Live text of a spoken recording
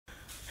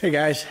Hey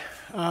guys,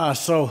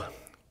 so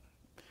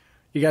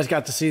you guys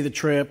got to see the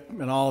trip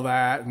and all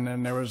that, and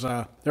then there was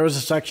a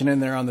section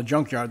in there on the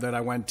junkyard that I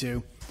went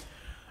to.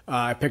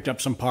 I picked up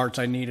some parts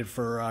I needed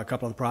for a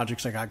couple of the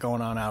projects I got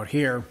going on out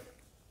here.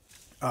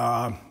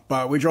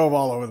 But we drove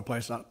all over the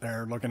place out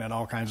there looking at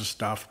all kinds of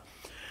stuff.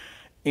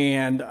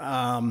 And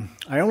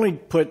I only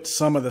put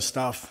some of the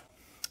stuff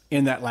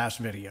in that last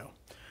video.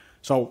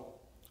 So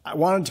I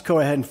wanted to go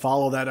ahead and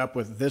follow that up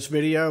with this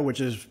video,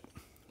 which is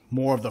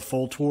more of the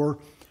full tour.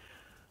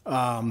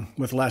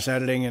 With less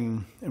editing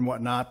and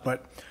whatnot.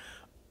 But,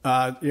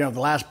 you know, the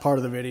last part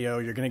of the video,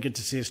 you're going to get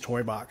to see his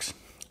toy box.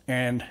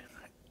 And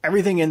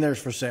everything in there is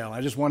for sale.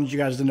 I just wanted you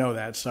guys to know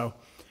that. So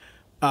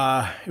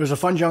it was a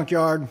fun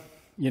junkyard.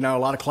 You know, a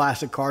lot of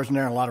classic cars in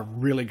there, a lot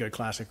of really good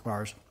classic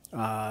cars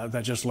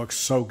that just look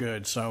so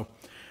good. So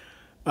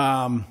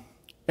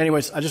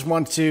anyways, I just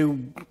want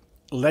to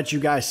let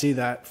you guys see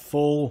that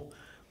full,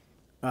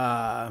 you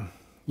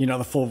know,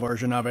 the full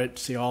version of it.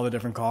 See all the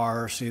different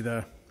cars, see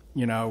the...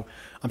 You know,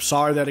 I'm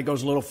sorry that it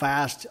goes a little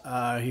fast.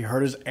 He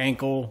hurt his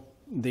ankle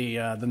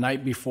the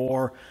night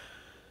before,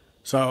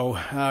 so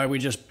we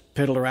just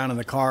piddled around in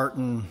the cart,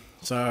 and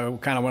so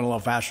kind of went a little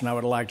faster than I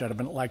would have liked. I'd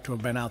have liked to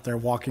have been out there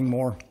walking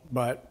more,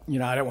 but you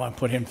know, I didn't want to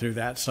put him through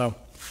that. So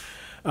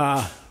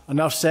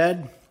enough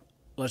said.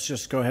 Let's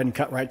just go ahead and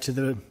cut right to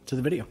the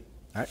video.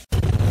 All right.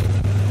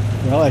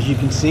 Well, as you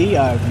can see,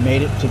 I've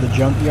made it to the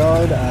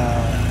junkyard.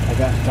 I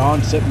got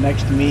Don sitting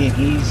next to me, and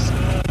he's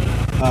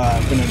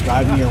going to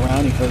drive me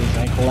around. He hurt his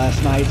ankle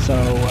last night, so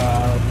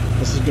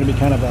this is going to be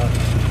kind of a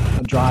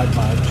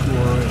drive-by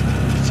tour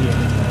and see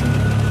everything.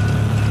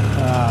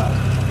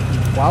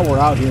 While we're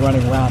out here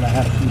running around, I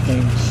had a few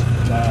things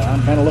that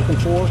I'm kind of looking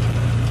for,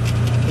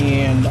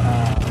 and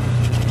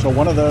so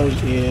one of those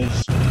is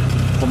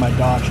for my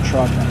Dodge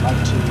truck. I'd like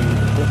to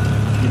put,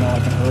 you know,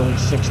 like an early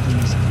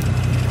 60s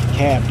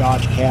cab,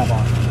 Dodge cab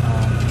on it,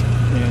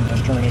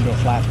 and turn it into a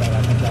flatbed.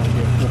 I think that would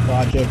be a cool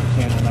project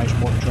and a nice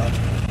work truck.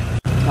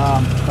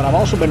 But I've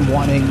also been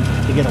wanting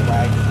to get a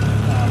wagon,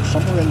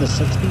 somewhere in the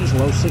 60s,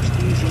 low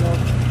 60s, you know,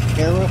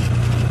 era.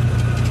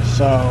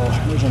 So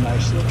there's a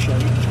nice little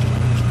Chevy.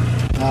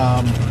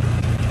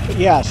 But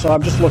yeah, so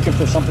I'm just looking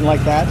for something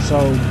like that.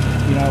 So,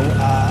 you know,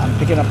 I'm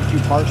picking up a few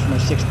parts for my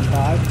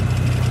 65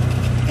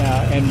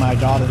 and my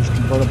daughter's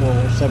convertible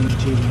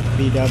 72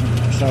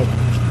 VW. So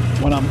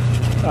when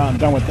I'm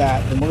done with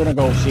that, then we're going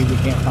to go see if we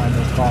can't find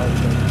those cars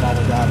while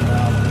we're driving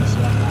around. We're going to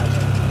see all kinds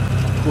of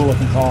cool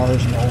looking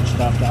cars and old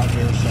stuff out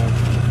here. So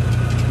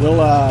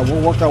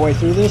we'll work our way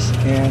through this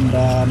and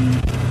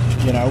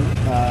you know,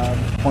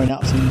 point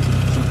out some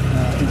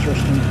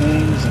interesting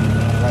things, and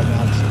right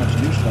now just a bunch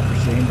of new stuff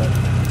we're seeing,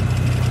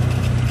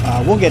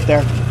 but we'll get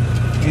there.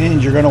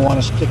 And you're going to want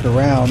to stick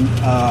around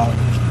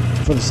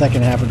for the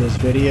second half of this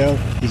video.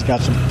 He's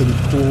got some pretty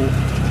cool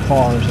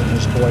cars in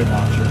his toy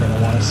box. You're going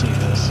to want to see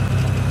this.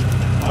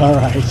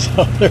 Alright,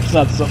 so there's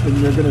not something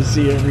you're going to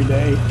see every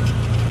day.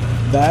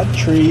 That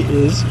tree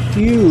is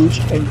huge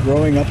and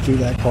growing up through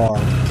that car.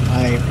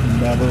 I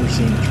have never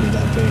seen a tree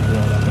that big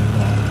growing up in a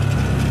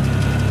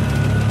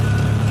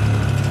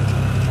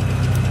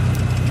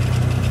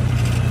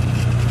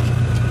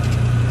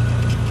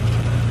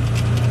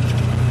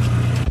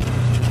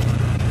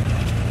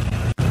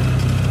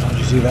car. Did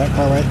you see that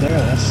car right there?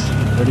 That's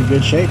in pretty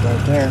good shape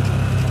right there.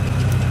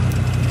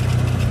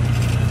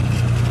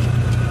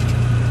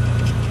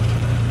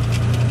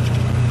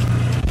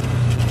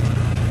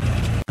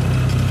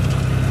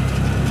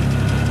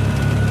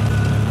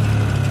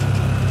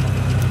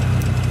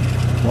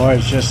 Boy,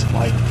 it's just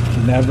like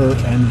never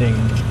ending,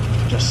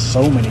 just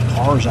so many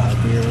cars out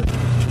here,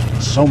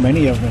 so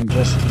many of them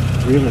just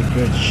really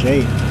good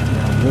shape, you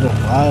know, little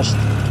rust.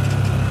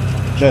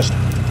 Just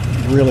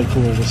really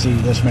cool to see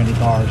this many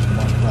cars in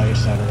one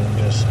place that are in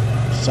just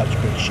such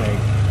good shape.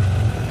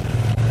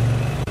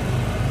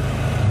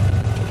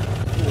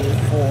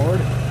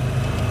 Ford.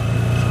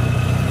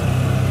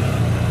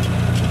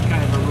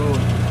 Kind of a row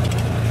of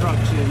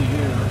trucks in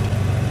here.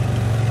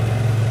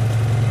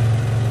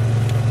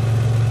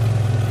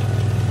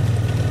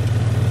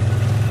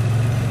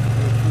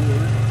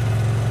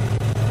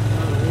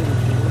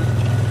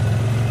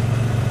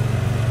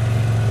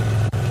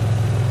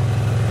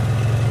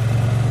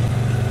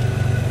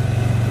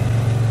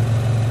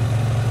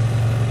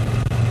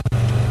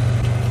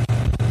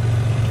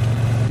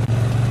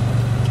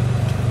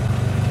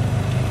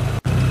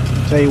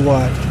 Tell you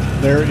what,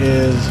 there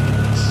is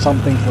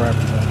something for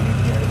everybody in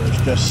here.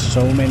 There's just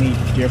so many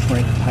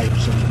different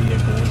types of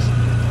vehicles.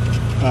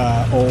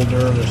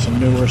 Older, there's some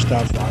newer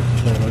stuff.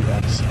 Clearly,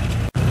 that's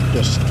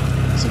just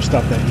some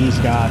stuff that he's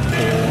got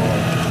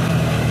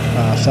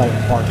for selling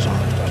parts on.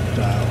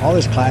 But all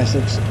his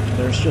classics,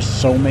 there's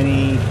just so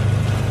many,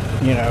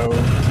 you know,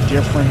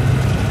 different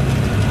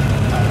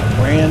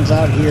brands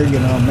out here. You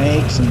know,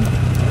 makes and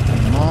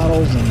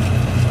models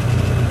and.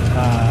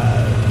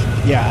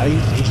 Yeah,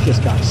 he's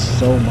just got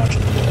so much to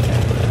look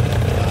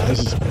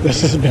at.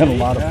 This has been a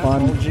lot of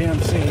fun,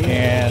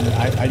 and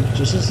I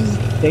just, this is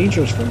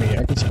dangerous for me.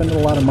 I could spend a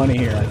lot of money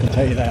here, I can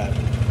tell you that.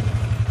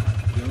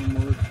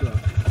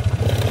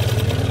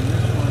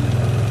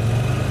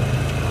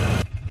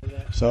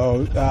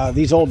 So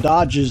these old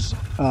Dodges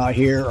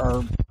here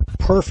are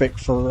perfect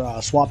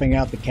for swapping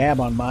out the cab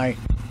on my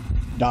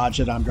Dodge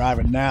that I'm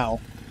driving now.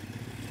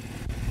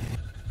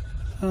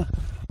 Huh.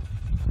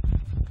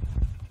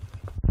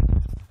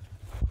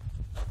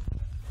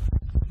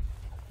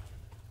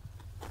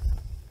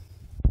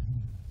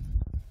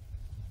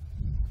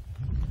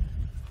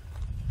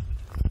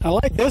 I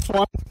like this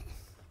one.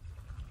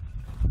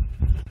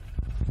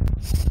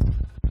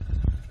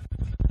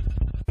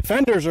 The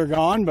fenders are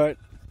gone, but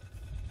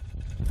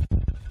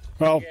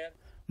well,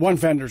 one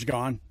fender's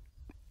gone.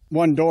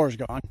 One door's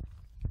gone.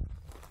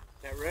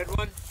 That red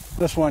one?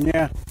 This one,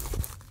 yeah.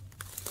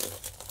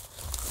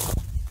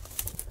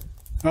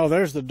 Oh,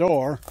 there's the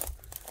door.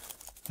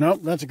 Nope,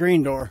 that's a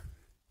green door.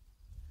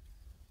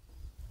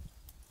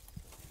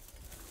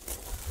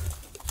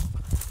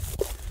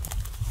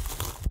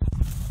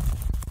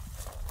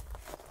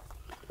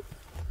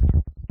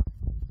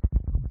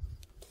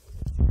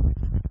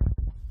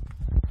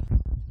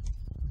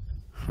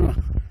 Huh.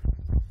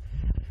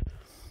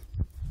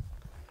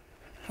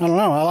 I don't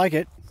know, I like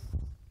it.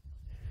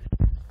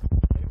 Maybe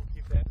we'll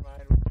keep that in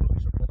mind. We'll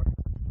support.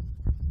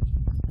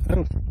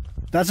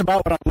 That's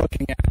about what I'm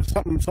looking at.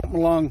 Something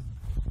along.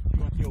 You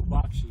want the old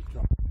boxy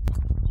truck?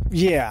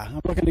 Yeah,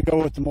 I'm looking to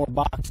go with the more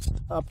boxed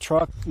up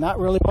truck. Not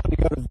really wanting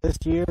to go to this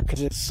year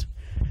because it's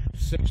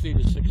 60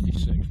 to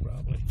 66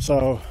 probably.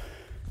 So.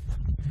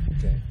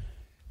 Okay.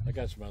 I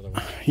got some other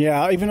ones.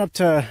 Yeah, even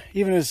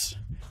as.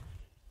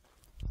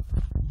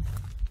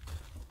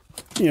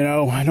 You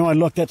know I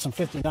looked at some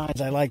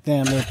 59s. I like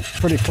them. They're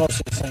pretty close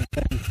to the same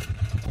thing.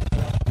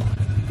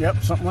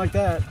 Yep, something like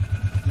that.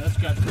 That's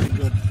got pretty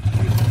good.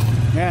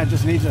 Yeah, it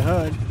just needs a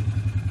hood.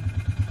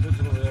 Hood's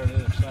over there on the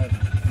other side.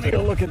 Take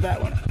a look at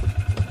that one.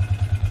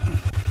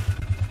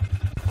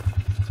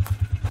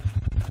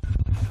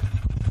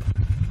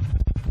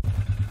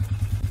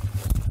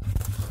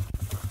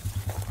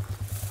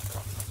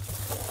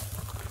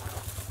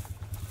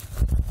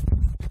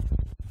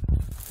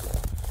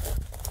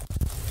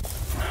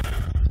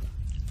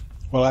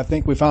 Well, I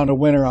think we found a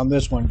winner on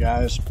this one,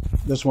 guys.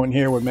 This one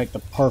here would make the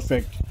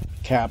perfect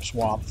cab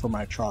swap for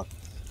my truck.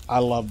 I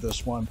love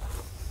this one.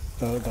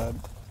 The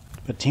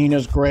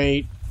patina's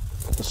great.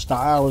 The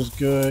style is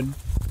good.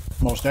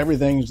 Most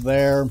everything's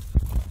there.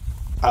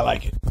 I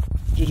like it.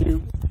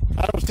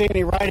 I don't see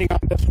any writing on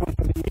this one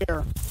for the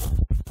year.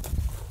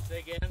 Say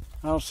again?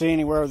 I don't see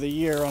anywhere of the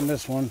year on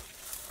this one.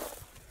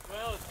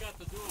 Well, it's got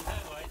the dual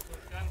headlights, so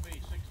it's got to be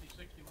 60,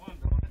 61,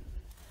 don't it?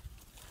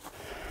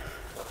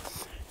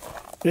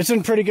 It's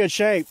in pretty good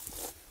shape.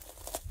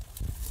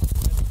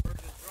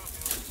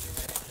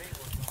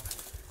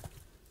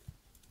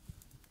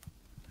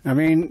 I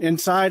mean,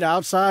 inside,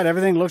 outside,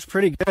 everything looks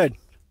pretty good.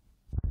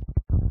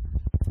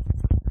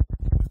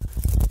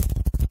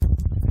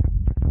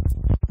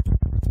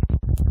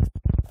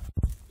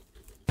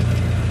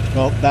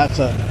 Well, that's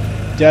a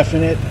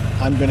definite.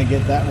 I'm going to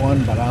get that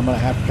one, but I'm going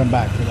to have to come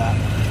back for that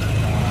one.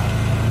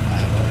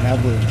 I don't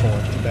have room for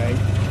it today.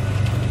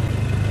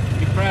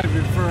 You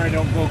probably prefer I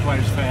don't go quite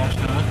as fast,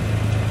 huh?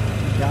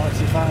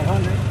 Galaxy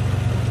 500.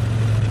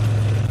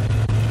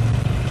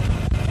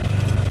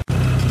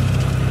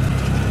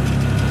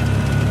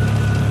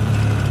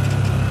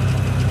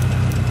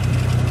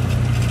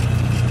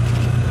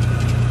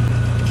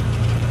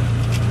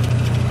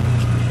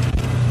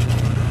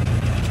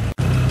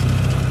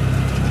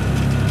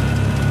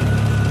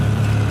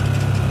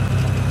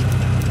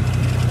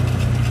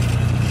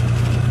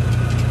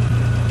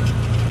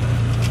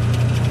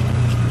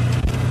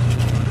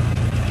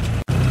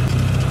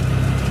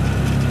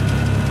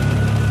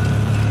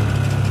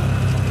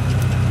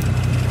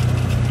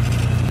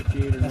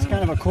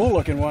 Cool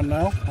looking one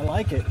though. I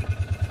like it.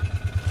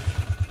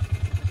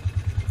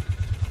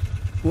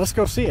 Let's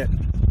go see it.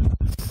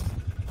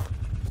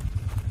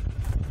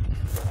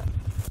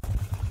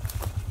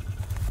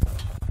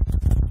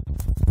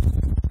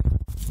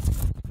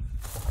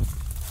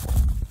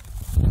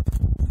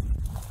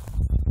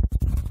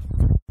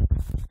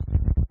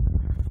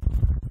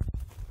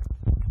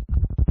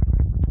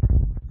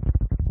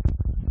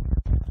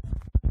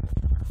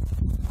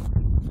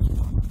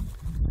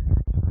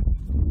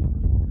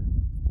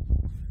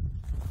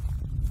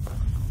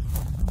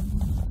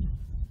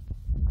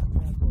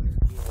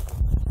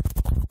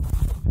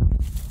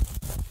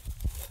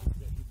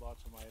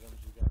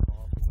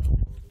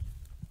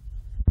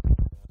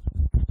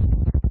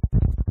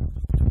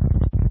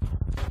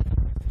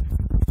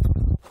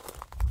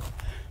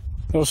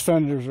 Those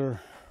fenders are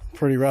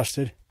pretty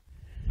rusted.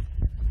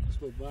 That's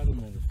what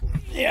bottom end is for.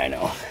 Yeah, I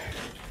know.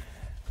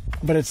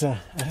 But I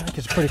think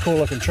it's a pretty cool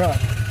looking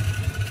truck.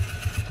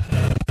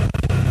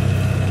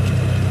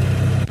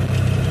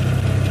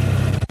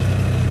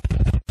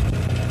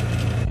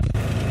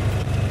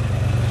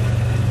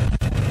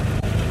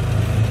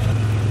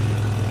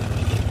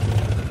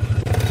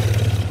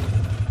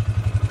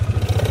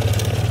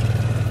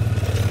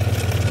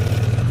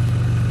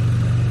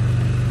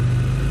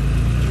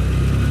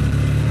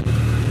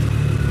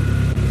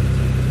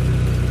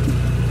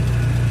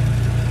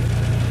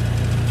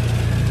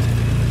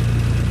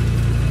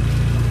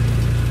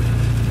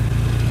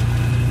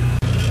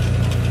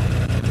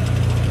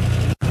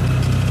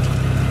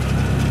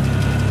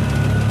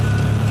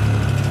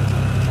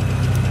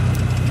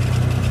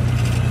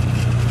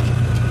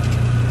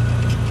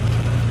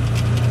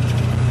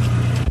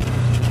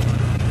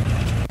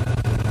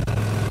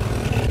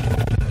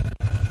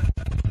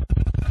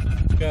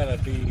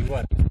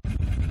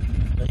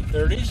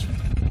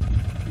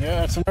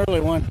 That's an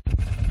early one.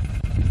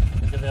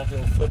 Look at that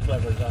little foot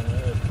levers on the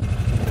hood.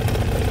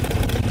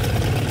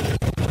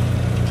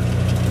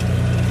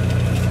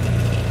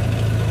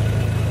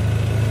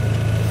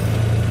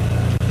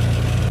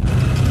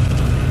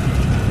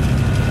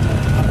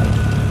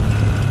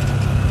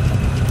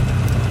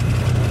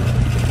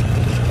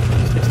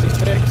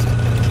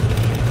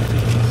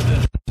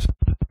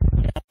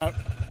 I'm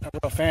a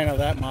real fan of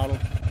that model.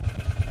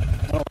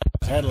 I don't like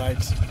those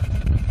headlights.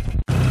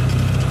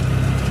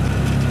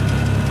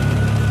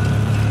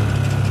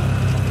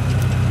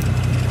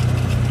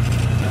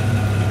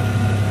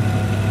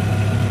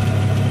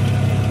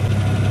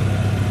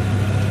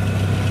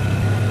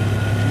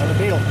 Another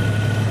Beetle.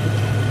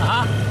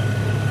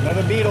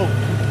 Another Beetle.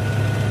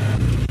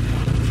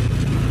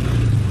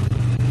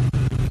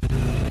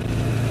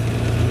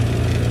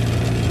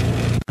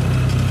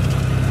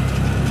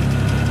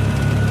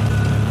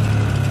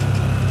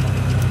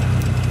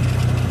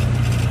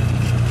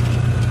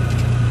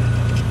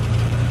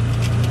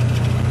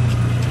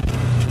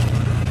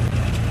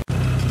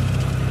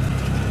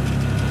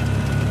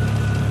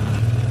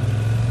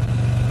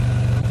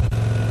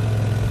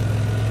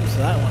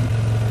 That one.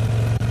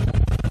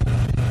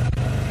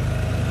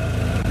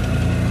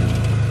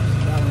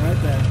 That one right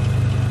there.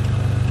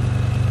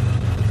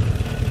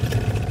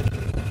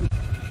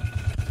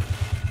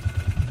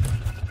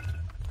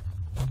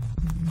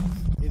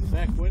 The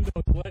back window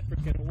is electric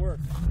and it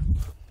works.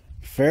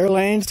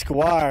 Fairlane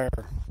Squire.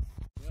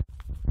 Yep.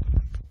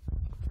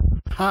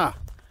 Huh.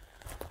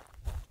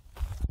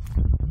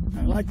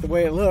 I like the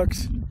way it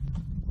looks.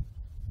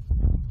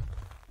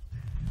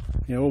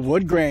 You know,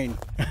 wood grain.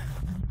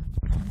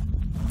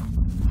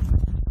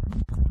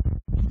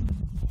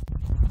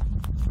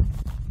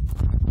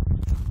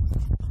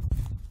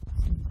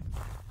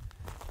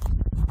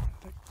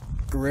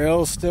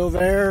 Grill's still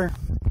there.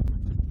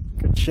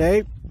 Good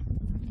shape.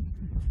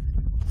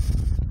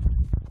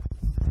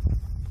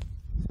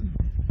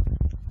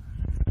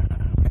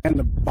 And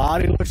the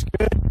body looks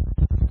good.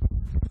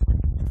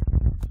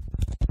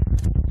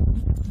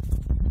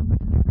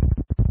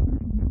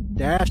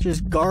 Dash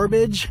is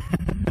garbage.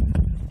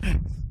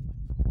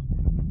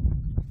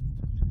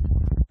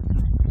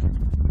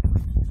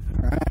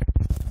 All right.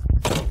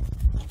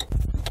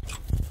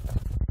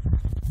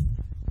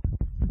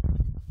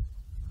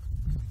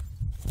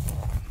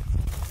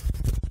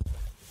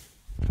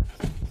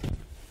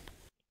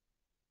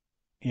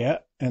 Yeah,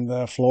 and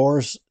the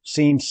floors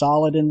seem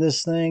solid in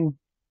this thing.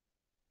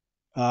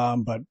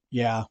 But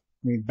yeah, I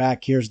mean,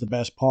 back here's the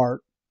best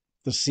part.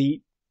 The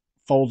seat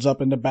folds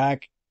up in the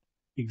back,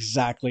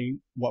 exactly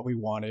what we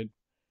wanted.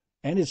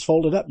 And it's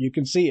folded up. You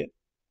can see it.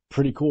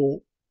 Pretty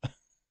cool.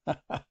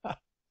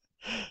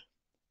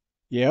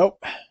 Yep.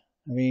 I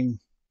mean,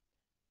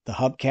 the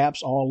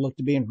hubcaps all look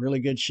to be in really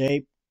good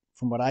shape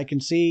from what I can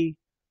see.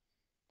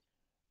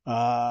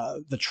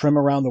 The trim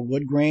around the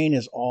wood grain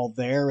is all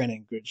there and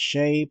in good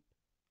shape.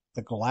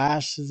 The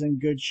glass is in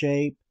good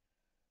shape.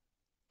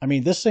 I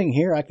mean, this thing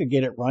here, I could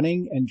get it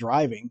running and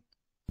driving.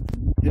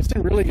 It's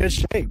in really good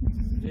shape.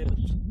 It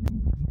is.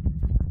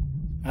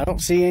 I don't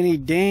see any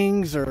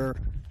dings or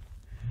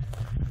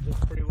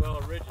It's pretty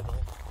well original.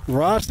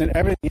 rust and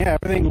everything. Yeah,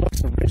 everything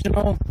looks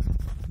original.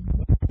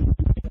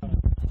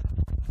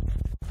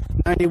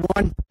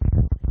 91.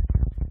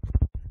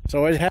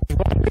 So it has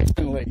run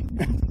recently.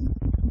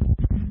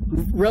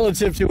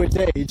 Relative to its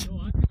age.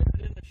 No, I put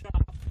it in the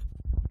shop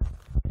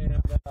and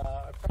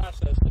I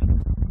processed it.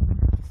 And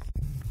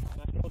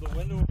I know the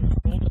window was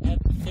rolled, it had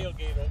the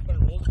tailgate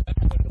open, rolled the back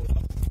window up.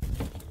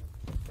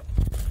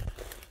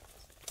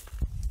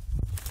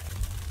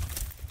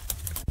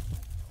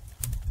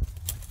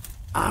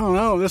 I don't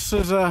know. This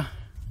is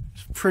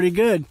it's pretty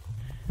good.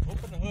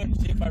 Open the hood and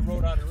see if I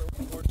wrote on it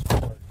word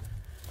support.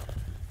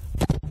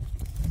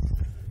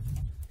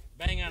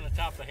 Bang on the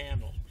top of the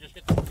handle. Just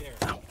hit the air.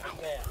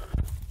 Like that.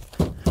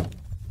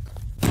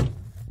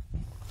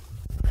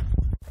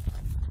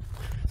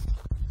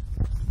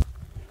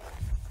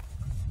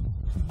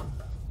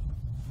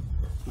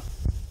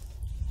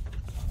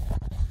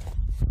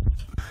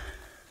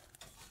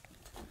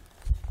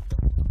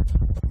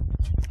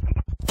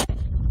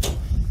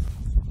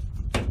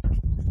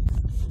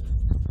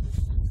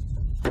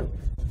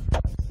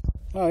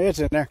 Oh, it's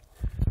in there.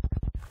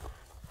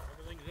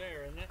 Everything's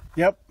there, isn't it?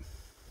 Yep.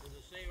 Does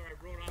it say where I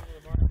wrote on with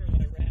a marker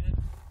that I ran it?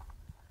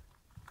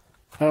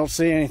 I don't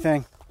see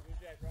anything. Use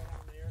that right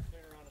on the air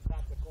cleaner on the top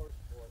of the cord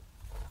support.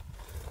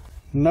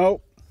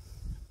 Nope.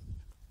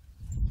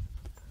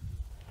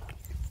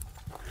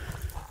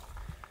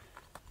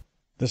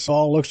 This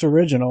all looks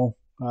original.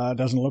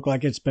 Doesn't look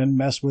like it's been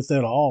messed with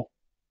at all.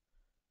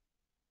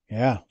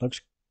 Yeah,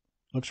 looks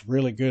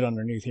really good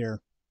underneath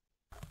here.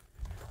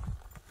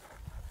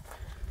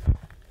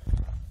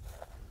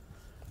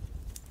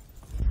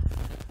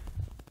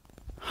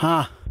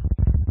 Huh.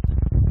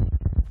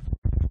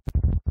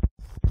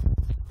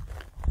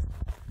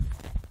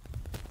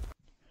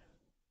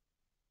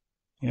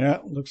 Yeah,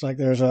 looks like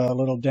there's a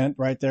little dent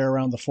right there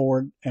around the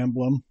Ford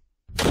emblem.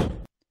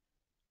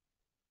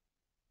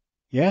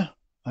 Yeah,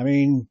 I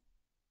mean,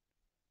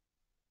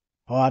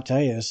 Oh, I'll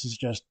tell you, this is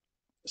just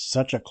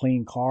such a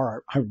clean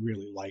car. I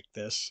really like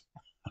this.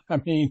 I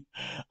mean,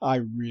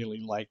 I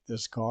really like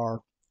this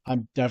car.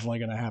 I'm definitely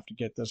going to have to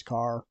get this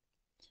car.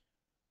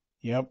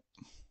 Yep.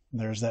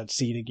 There's that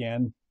seat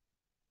again.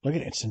 Look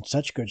at it. It's in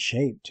such good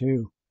shape,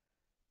 too.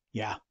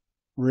 Yeah.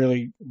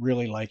 Really,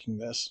 really liking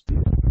this.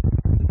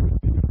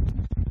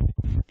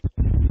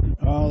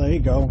 Oh, there you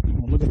go.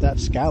 Well, look at that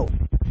Scout.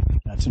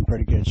 That's in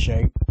pretty good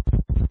shape.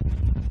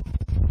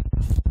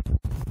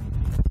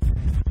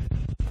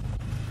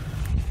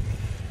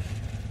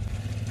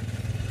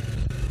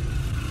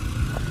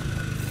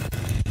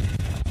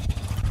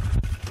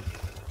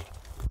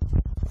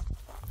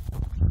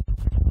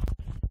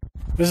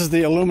 This is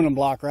the aluminum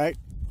block, right?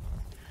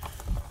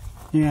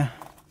 Yeah.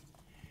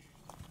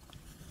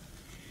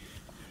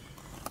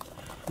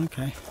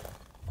 Okay.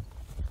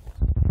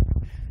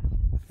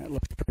 That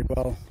looks pretty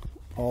well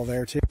all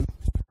there too.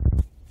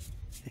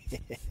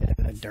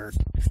 Dirt.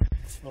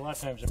 A lot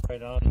of times they're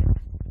right on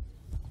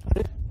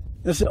there.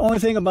 That's the only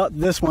thing about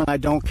this one I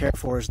don't care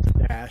for is the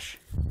dash.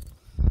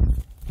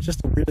 It's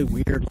just a really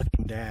weird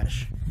looking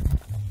dash.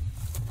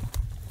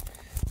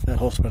 That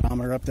whole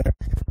speedometer up there.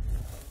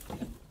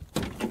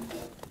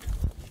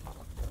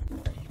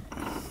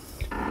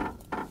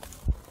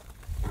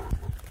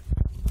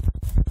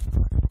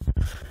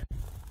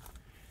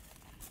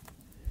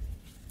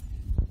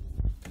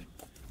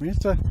 I mean,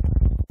 so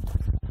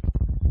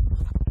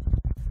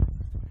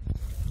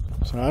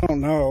I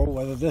don't know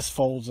whether this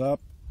folds up.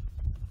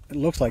 It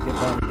looks like it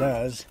probably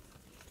does,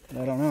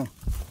 but I don't know.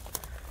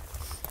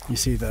 You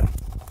see the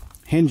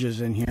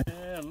hinges in here.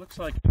 Yeah, it looks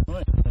like it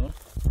might, huh?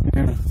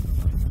 Yeah.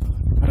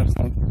 I don't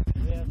know.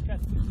 Yeah, it's got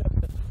two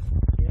sets of,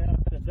 yeah,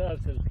 it does,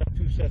 because it's got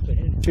two sets of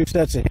hinges. Two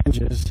sets of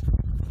hinges.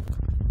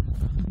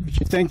 But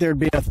you'd think there'd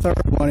be a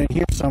third one in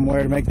here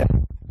somewhere to make that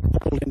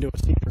fold into a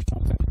seat or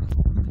something.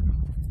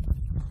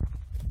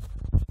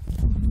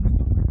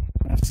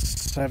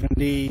 That's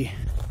 73.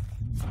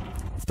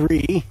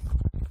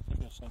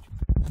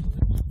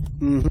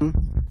 Mm-hmm.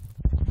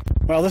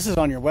 Well, this is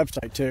on your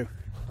website too.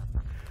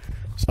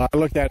 So I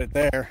looked at it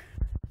there.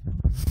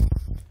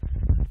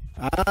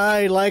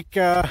 I like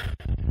the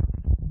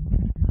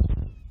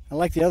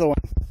other one.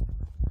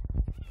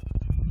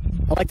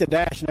 I like the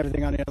dash and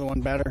everything on the other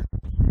one better.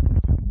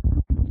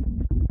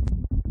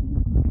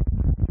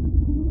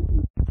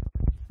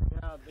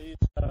 Yeah, these,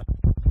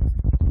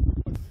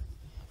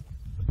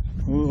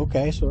 Ooh,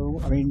 okay, so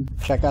I mean,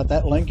 check out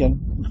that Lincoln.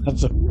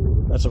 That's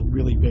a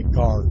really big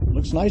car.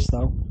 Looks nice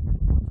though.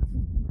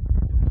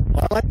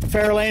 Well, I like the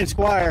Fairlane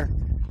Squire.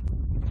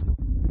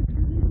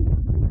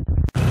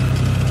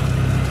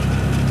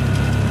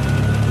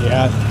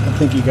 Yeah, I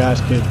think you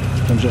guys can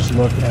just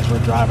look as we're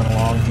driving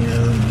along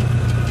here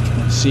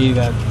and see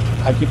that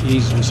I could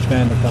easily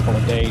spend a couple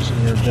of days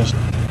here just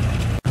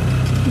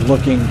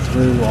looking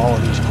through all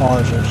of these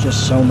cars. There's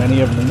just so many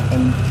of them,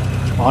 and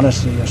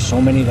honestly, there's so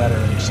many that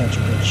are in such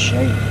good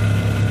shape.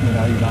 You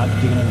know, you're not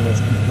dealing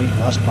with complete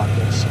rust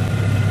buckets.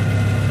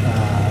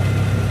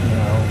 You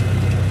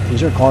know,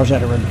 these are cars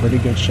that are in pretty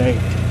good shape.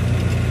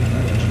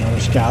 There's another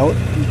Scout.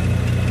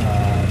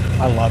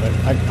 I love it.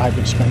 I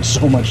could spend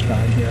so much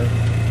time here.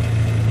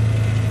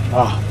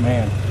 Oh,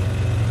 man.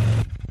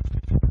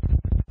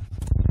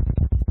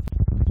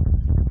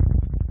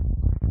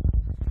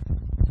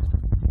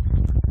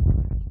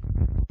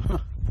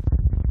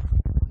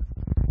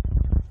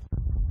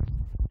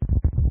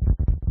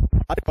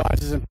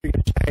 Body is in pretty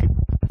good shape.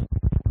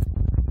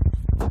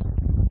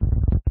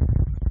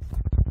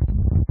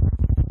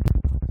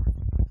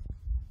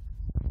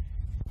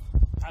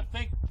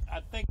 I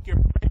think your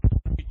brakes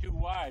would be too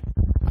wide.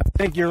 I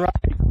think you're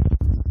right.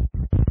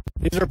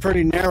 These are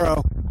pretty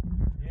narrow.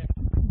 Yeah.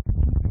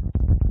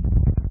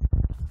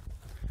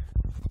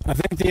 I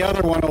think the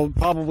other one will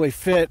probably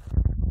fit.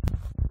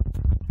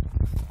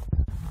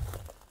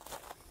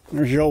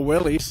 There's your old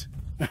Willys.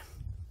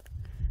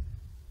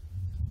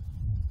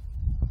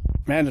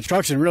 Man, the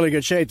truck's in really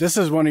good shape. This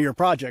is one of your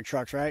project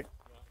trucks, right?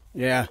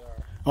 Yeah.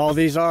 All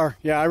these are.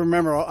 Yeah, I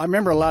remember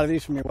a lot of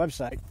these from your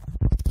website.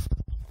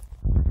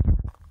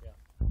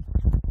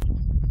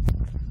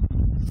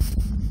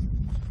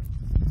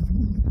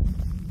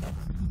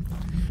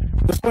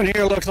 This one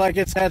here looks like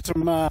it's had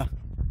some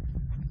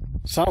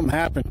something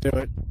happened to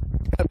it.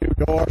 It's got new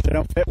doors, they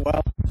don't fit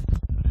well.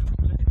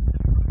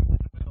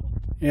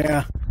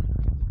 Yeah.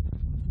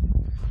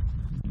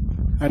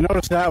 I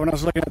noticed that when I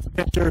was looking at the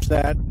pictures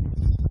that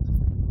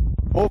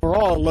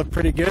overall it looked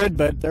pretty good,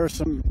 but there were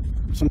some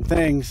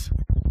things.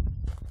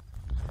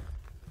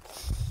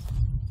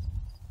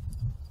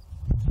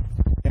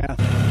 Yeah.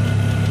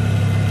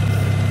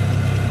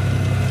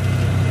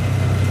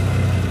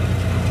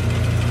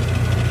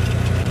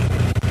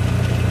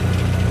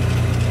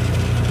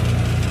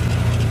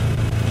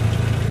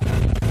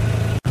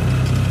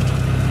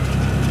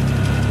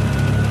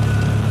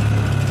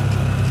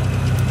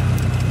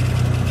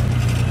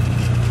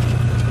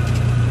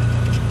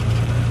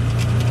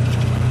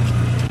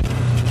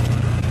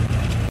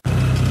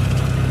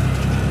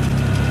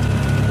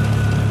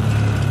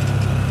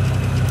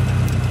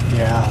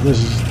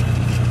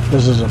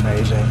 This is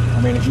amazing.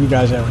 I mean, if you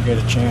guys ever get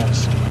a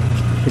chance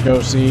to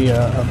go see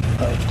a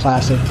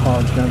classic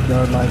car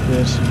junkyard like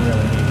this, you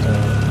really need to,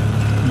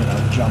 you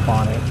know, jump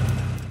on it.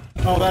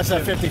 Oh, that's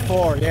that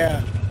 54,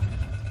 yeah.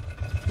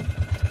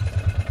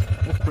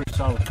 That's a pretty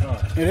solid car.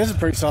 It is a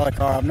pretty solid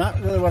car. I'm not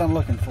really what I'm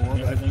looking for,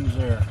 but Everything's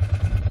there.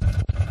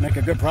 make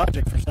a good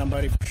project for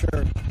somebody for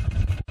sure.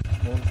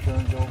 Motor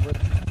turns over.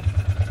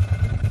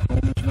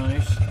 Home is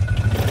nice.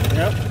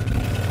 Yep.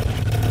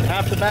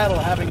 Half the battle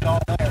having it all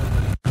there.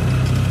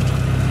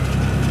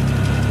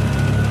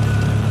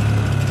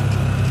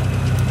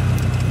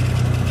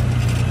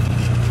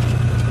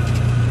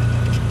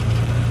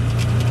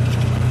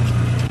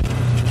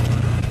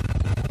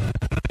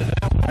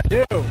 I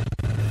do.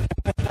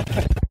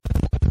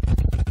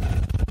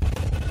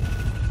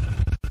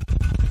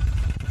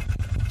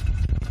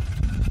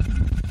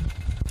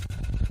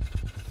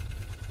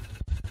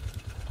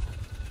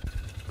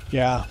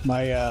 Yeah,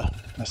 my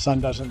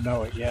son doesn't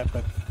know it yet,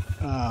 but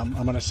I'm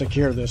going to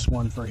secure this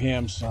one for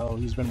him. So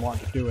he's been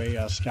wanting to do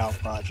a scout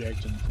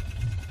project,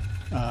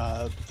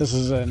 and this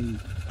is in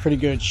pretty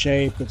good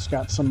shape. It's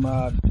got some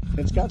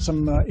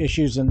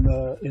issues in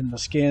the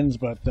skins,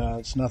 but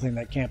it's nothing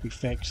that can't be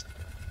fixed.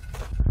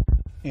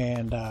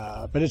 And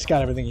but it's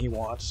got everything he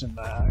wants, and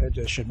it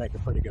just should make a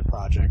pretty good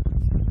project.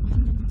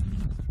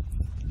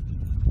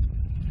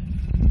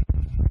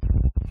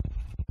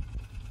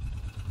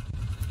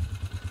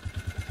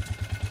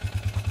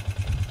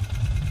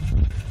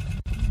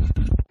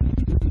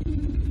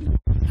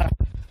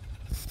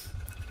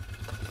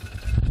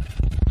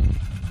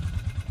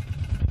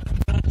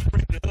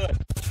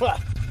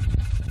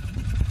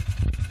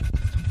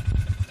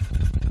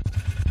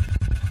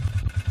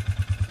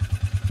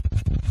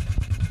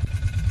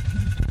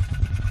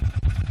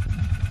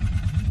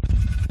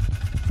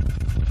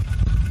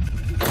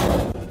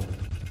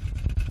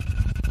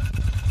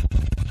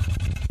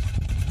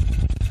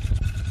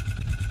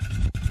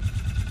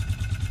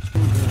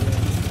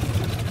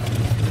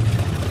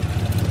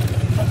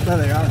 There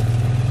they are.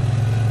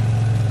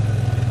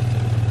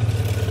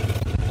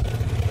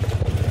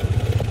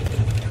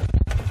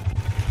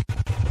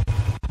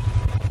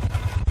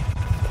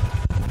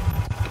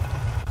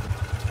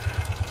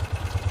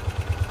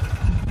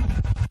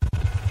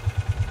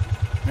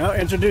 Well,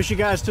 introduce you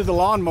guys to the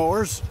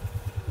lawnmowers.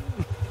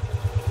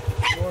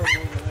 Over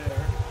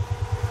there.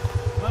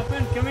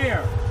 Muffin, come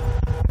here.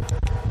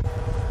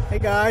 Hey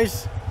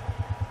guys.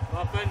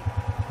 Muffin,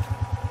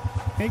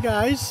 Hey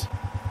guys.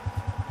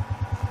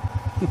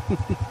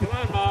 come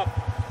on, Mop.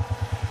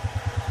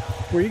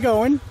 Where you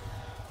going?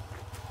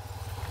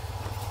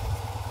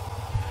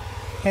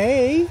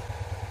 Hey.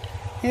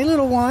 Hey,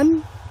 little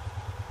one.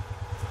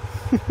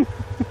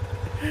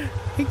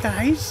 Hey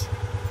guys.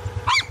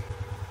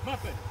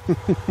 Muffin,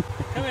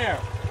 come here.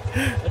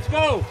 Let's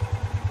go.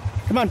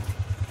 Come on.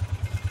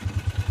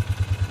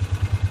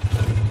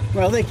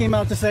 Well, they came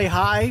out to say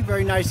hi.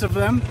 Very nice of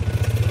them.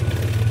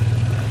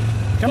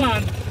 Come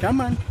on.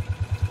 Come on.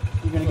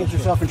 You're going to get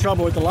yourself in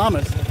trouble with the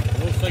llamas.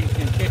 Those things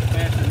can kick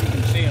faster than you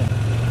can see them.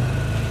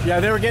 Yeah,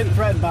 they were getting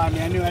threatened by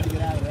me. I knew I had to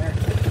get out of there.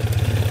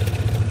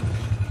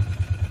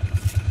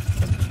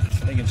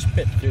 They can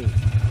spit too.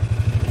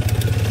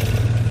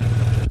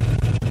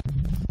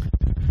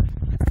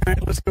 All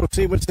right, let's go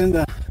see what's in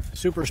the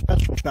super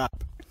special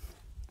shop.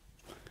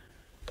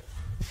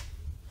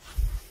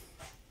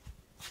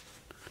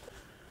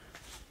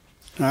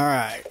 All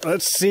right,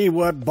 let's see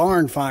what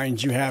barn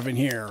finds you have in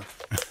here.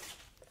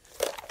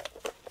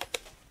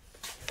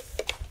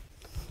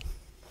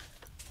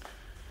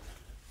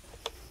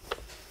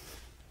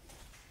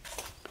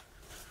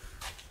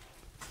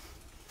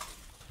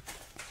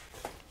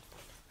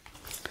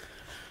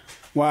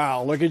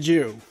 Wow, look at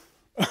you.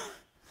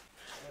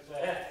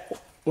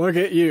 Look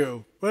at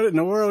you. What in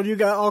the world? You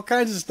got all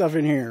kinds of stuff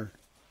in here.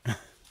 Yeah,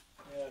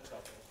 a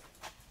couple.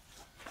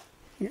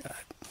 God.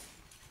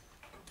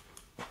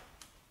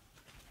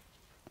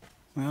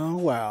 Oh,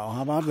 wow.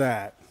 How about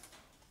that?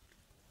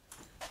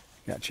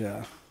 Got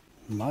your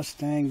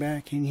Mustang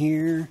back in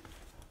here.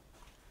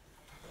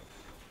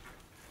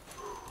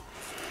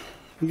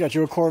 You got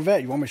your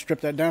Corvette. You want me to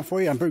strip that down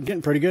for you? I'm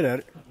getting pretty good at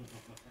it.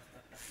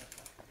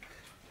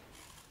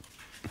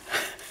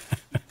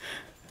 Look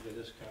at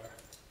this car.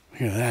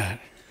 Look at that.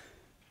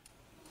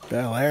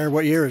 Bel Air.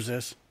 What year is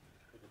this?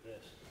 Look at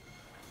this.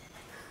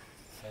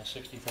 Has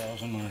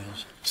 60,000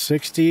 miles.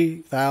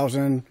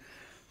 60,000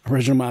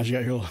 original miles. You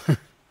got your little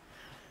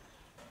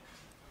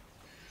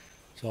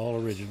It's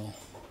all original.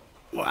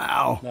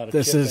 wow. Not a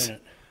This chip is in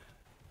it.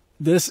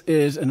 this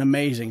is an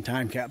amazing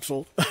time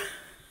capsule.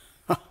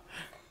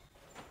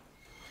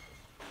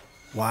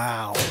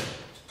 Wow.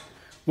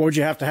 What would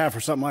you have to have for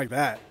something like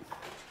that?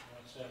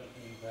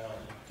 17,000.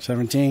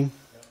 17?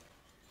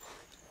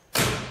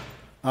 Yep.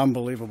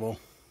 Unbelievable.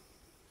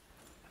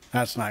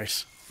 That's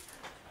nice.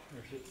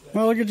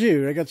 Well, look at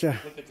you. I got you.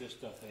 Look at this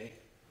stuff, eh?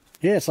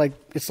 Yeah, it's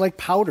like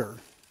powder,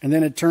 and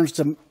then it turns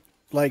to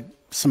like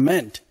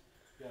cement.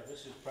 Yeah,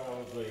 this is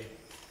probably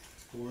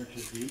 4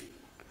 inches deep.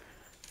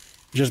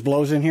 Just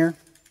blows in here.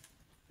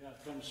 Yeah,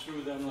 it comes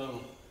through them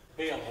little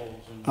hail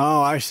holes in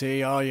Oh, I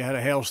see. Oh, you had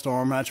a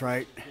hailstorm. That's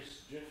right.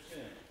 just drips in.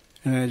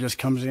 And then it just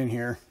comes in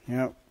here.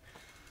 Yep.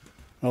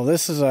 Well,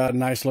 this is a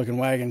nice looking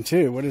wagon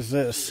too. What is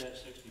this? That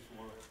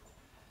 64.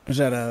 Is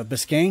that a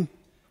Biscayne?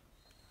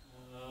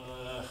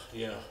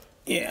 Yeah.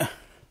 Yeah.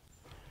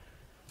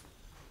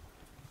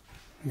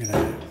 Look at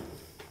that.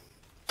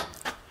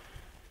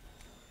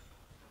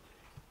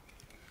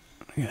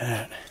 Look at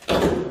that.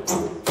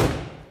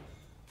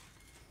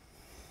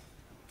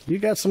 You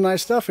got some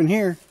nice stuff in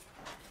here.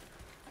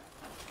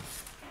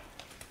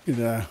 Look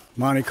at the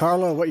Monte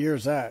Carlo. What year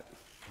is that?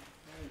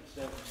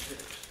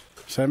 76.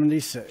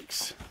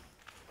 76.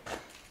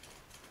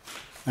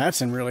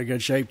 That's in really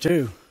good shape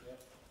too.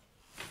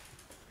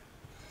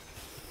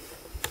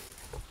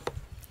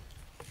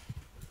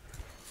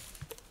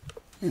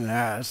 Look at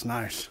that. That's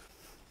nice.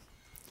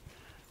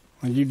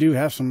 Well, you do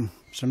have some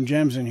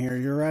gems in here.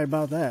 You're right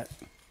about that.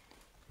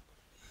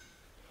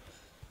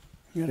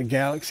 You got a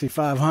Galaxy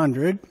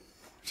 500.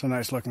 It's a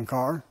nice looking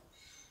car.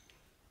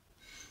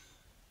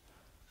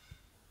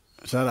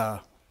 Is that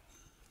a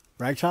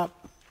rag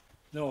top?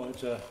 No,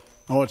 it's a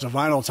Oh, it's a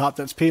vinyl top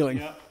that's peeling.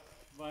 yeah,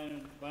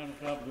 vinyl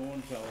top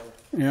going color.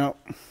 Yep.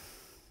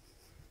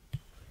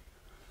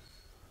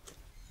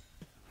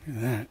 Look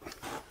at that.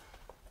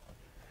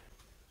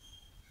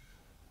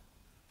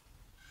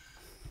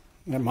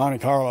 That Monte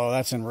Carlo,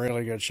 that's in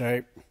really good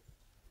shape.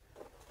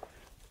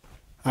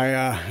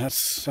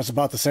 That's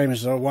about the same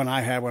as the one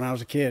I had when I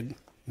was a kid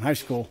in high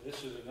school.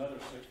 This is another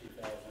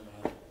 60,000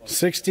 mile.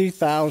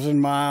 60,000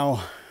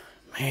 mile.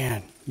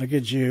 Man, look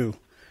at you.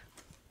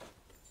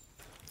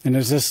 And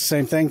is this the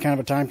same thing, kind of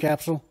a time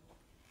capsule?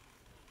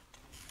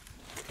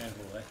 Kind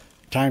of what?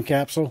 Time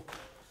capsule?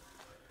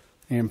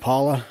 The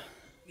Impala.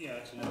 Yeah,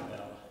 it's an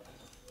Impala.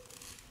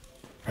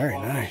 Very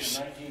Well, nice.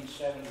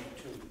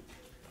 1972.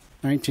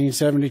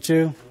 1972.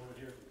 Over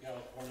here from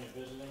California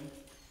visiting.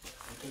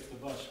 I took the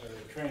bus or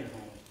the train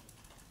home.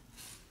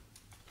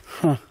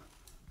 Huh.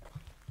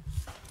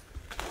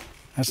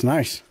 That's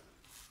nice.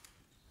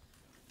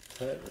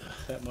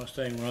 That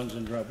Mustang runs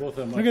and drives. Both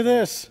of them. Look at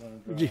this. Run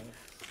and drive.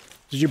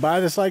 Did you buy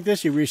this like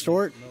this? You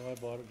restore it? No, I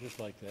bought it just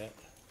like that.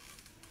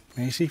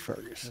 Macy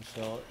Fergus. And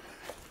sell it.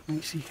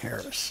 Macy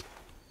Harris.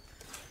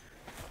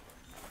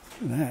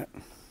 Look at that.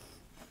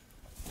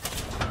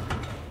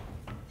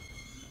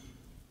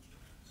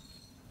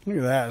 Look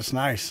at that. It's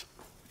nice.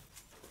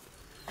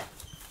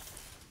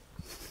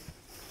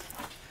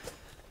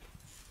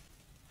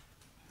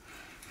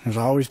 There's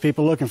always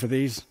people looking for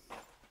these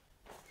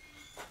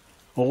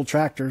old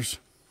tractors.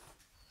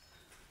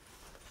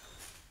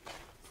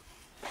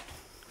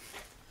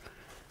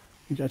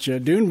 You got you a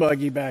dune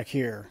buggy back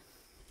here.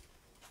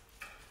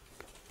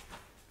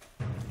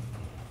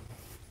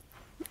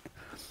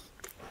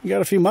 You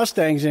got a few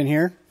Mustangs in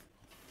here.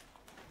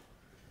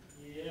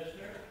 Yes,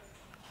 sir.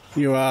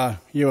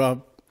 You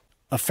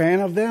a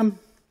fan of them?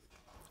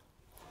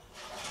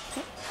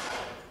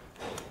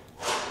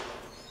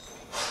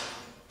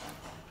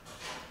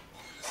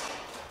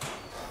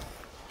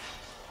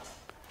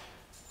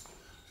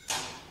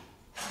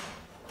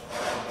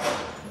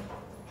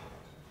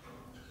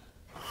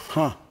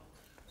 Huh.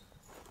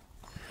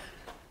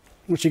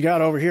 What you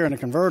got over here in a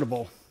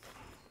convertible?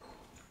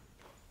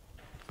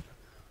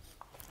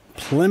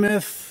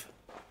 Plymouth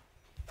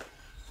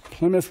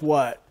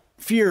what?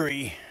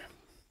 Fury.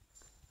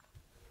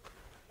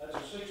 That's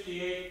a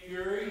 68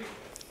 Fury.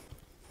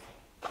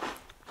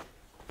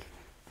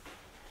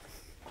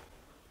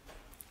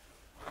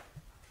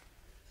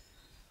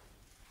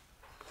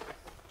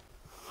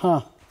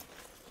 Huh.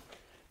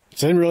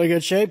 It's in really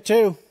good shape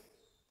too.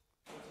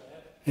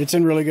 It's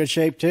in really good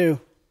shape too.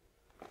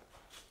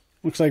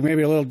 Looks like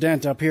maybe a little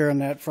dent up here in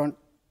that front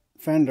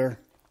fender.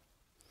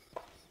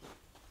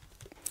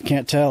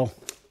 Can't tell.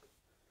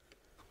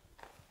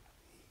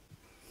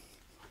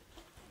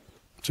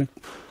 It's a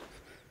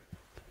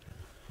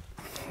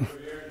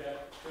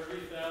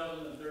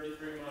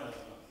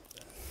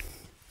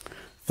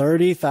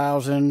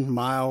 30,000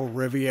 mile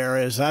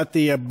Riviera. Is that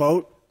the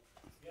boat?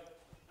 Yep.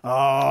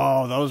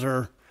 Oh, those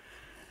are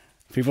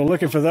people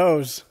looking for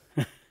those.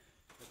 I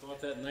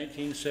bought that in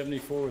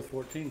 1974 with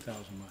 14,000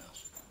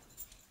 miles.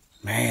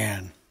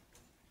 Man,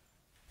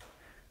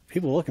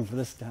 people looking for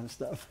this kind of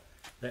stuff.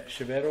 That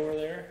Chevette over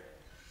there,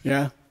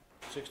 Yeah.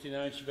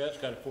 69 Chevette's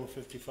got a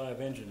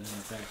 455 engine in the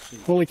back seat.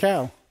 Holy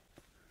cow.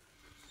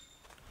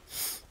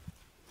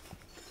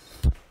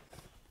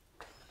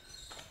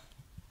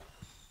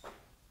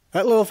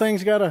 That little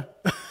thing's got a...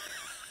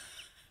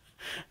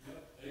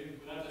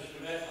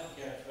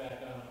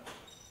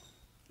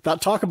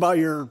 Talk about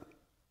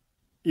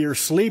your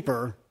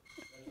sleeper.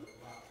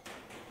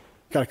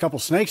 Got a couple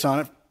snakes on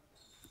it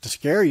to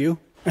scare you.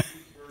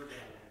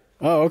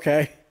 Oh,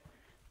 okay.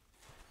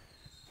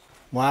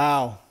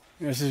 Wow.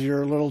 This is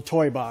your little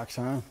toy box,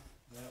 huh?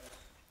 Yep.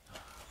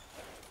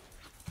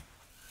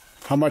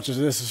 How much is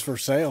this is for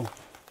sale?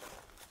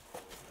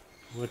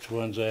 Which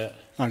one's that?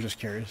 I'm just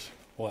curious.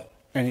 What?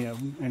 Any of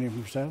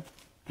them for sale?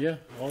 Yeah,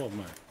 all of them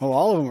are. Oh,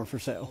 all of them are for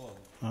sale.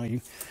 Oh,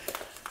 you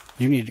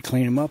need to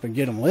clean them up and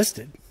get them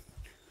listed.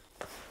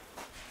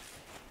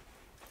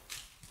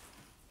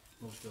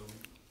 most of them.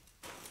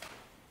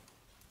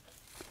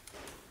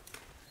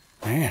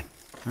 Man,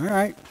 all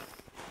right.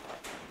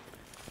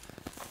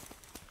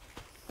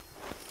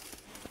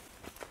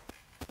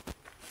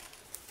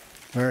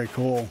 Very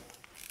cool.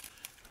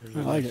 There's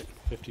I like it.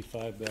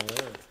 55 Bel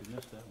Air. If you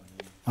missed that one.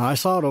 I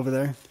saw it over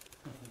there.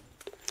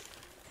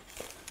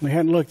 We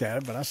hadn't looked at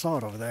it, but I saw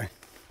it over there.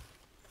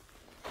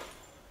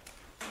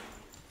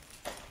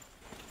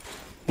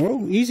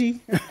 Whoa,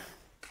 easy.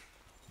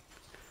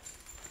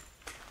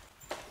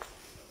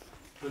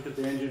 Look at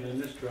the engine in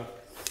this truck.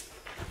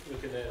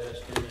 Look at that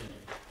S10 engine.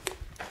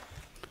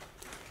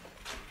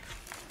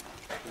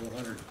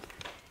 400.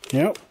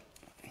 Yep.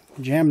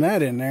 Jam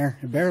that in there.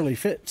 It barely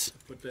fits.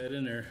 Put that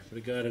in there, but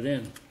it got it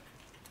in.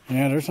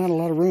 Yeah, there's not a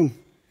lot of room.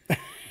 I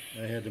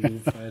had to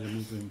move the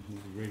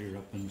radiator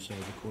up inside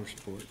the core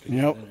support to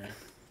get Yep. it in there.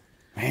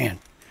 Man,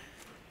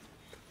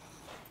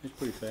 It's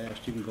pretty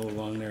fast. You can go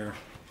along there.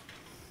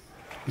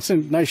 it's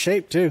in nice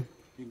shape too.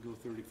 You can go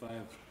 35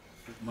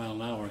 mile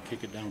an hour and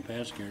kick it down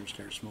past here and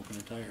start smoking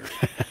a tire.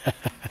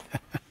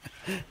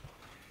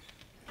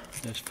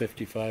 That's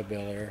 55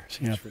 Bel Air. It's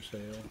Yeah. for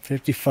sale.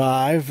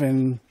 55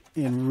 and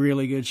in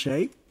really good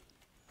shape.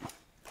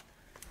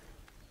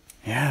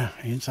 Yeah,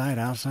 inside,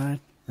 outside,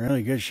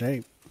 really good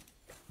shape.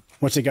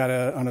 What's it got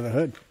under the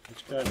hood?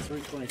 It's got a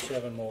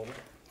 327 motor.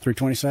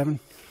 327?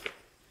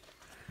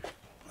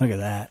 Look at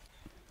that.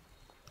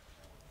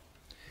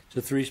 It's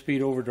a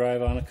 3-speed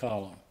overdrive on a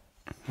column.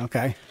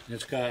 Okay.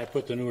 I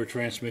put the newer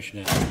transmission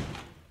in.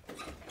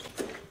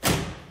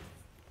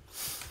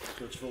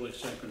 So it's fully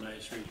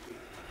synchronized 3-speed.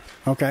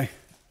 Okay.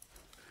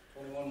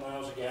 21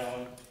 miles a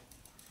gallon.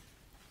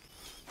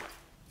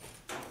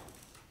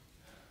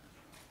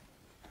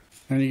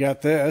 And you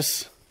got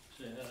this.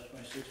 So that's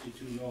my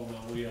 62 Nova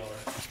wheeler.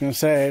 I was going to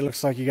say, it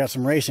looks like you got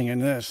some racing in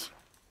this.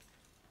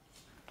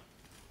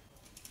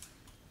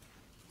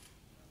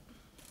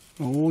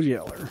 Old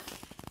Yeller.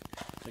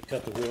 They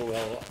cut the wheel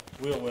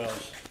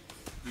wells.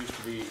 Used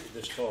to be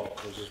this tall,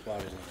 was this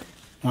body line.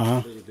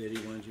 Uh-huh. Little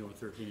bitty ones,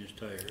 13-inch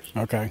tires.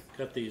 Okay.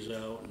 Cut these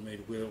out and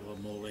made wheel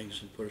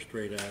moldings and put a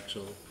straight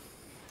axle.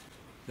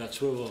 Got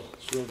swivel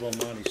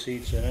Monty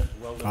seats in it.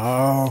 Welded.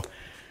 Oh,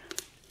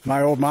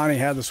 my old Monty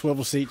had the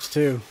swivel seats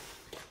too.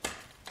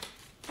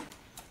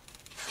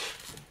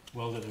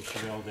 Welded a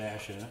Chevelle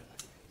dash in it.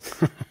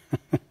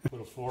 Put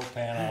a floor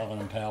pan out of an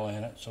Impala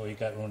in it, so you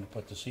got room to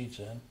put the seats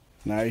in.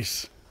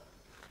 Nice.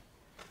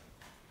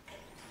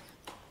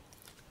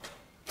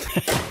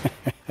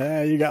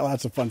 You got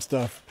lots of fun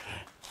stuff.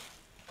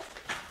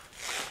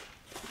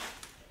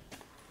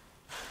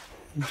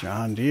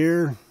 John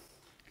Deere.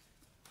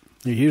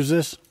 You use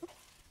this?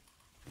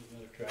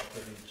 Another tractor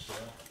I need to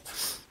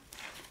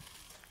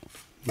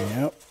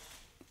sell. Yep.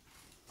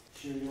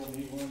 Sure you don't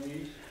need one of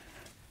these?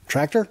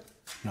 Tractor?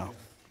 No.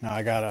 No,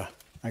 I got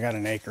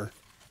an acre.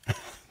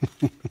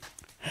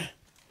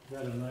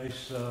 Got a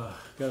nice,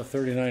 got a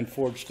 39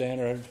 Ford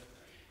Standard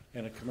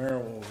and a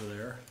Camaro over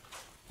there.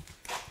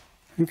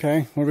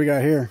 Okay, what do we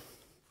got here?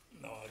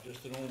 No,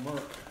 just an old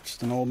Merc.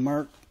 Just an old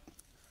Merc.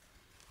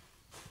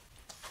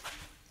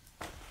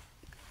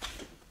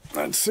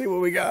 Let's see what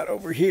we got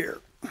over here.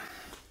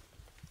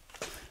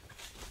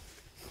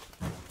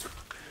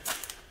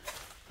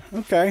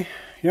 Okay,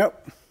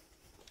 yep.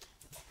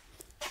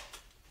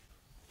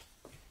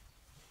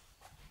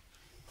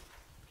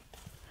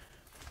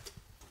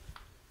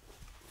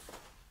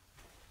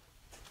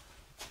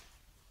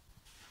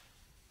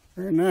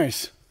 Very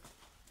nice.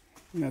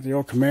 You got the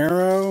old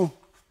Camaro.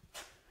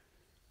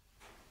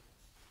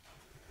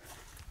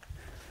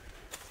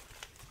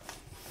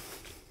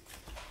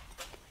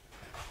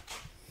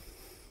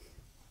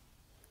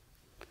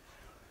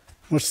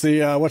 What's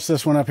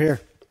this one up here?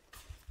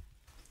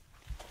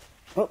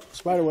 Oh,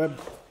 spiderweb.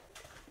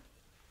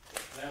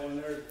 That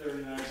one there,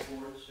 39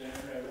 Ford Standard.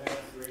 I had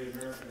a Great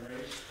American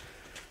Race.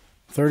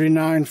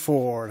 39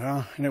 Ford,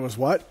 huh? And it was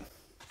what?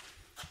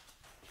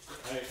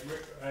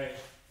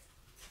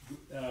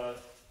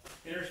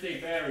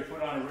 Interstate Battery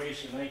put on a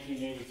race in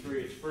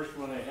 1983. It's the first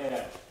one they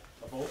had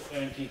of old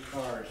antique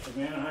cars.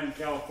 From Anaheim,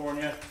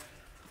 California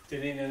to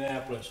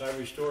Indianapolis. I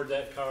restored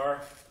that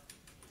car.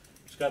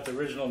 It's got the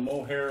original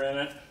mohair in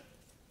it.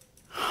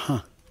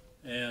 Huh.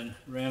 And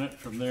ran it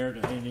from there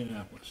to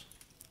Indianapolis.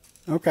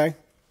 Okay.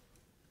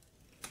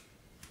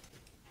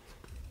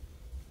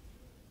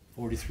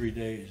 43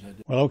 days. I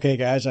did. Well, okay,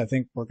 guys, I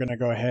think we're going to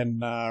go ahead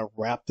and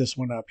wrap this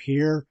one up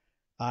here.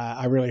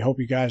 I really hope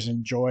you guys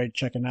enjoyed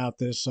checking out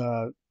this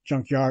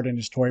junkyard and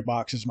his toy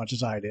box as much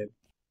as I did.